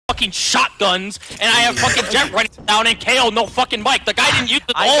fucking shotguns, and I have fucking Jet running down and KO no fucking mic. The guy didn't use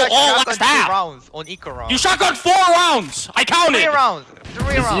the all last half. Rounds on eco round. You shotgun 4 rounds. I counted. 3 rounds.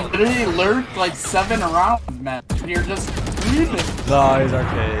 3 rounds. You literally lurked like 7 rounds, man. You're just leaving. No, he's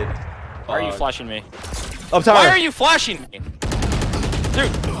arcade. Why are you flashing me? I'm sorry. Why are you flashing me?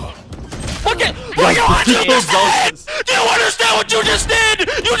 Dude. Look at what you just did! Do you understand what you just did?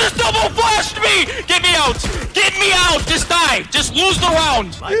 You just double flashed me! Get me out! Get me out! Just die! Just lose the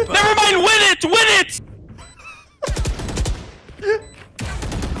round! Never mind, win it! Win it!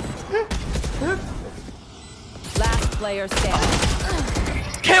 Last player standing.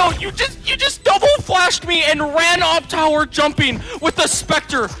 KO, you just double flashed me and ran up tower jumping with the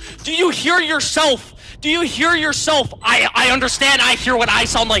Spectre. Do you hear yourself? Do you hear yourself? I understand. I hear what I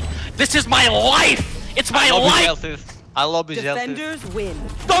sound like. This is my life. It's my life. I love you, Defenders win.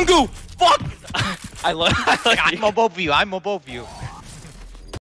 Dungu, fuck. I love. I'm above you. I'm above you.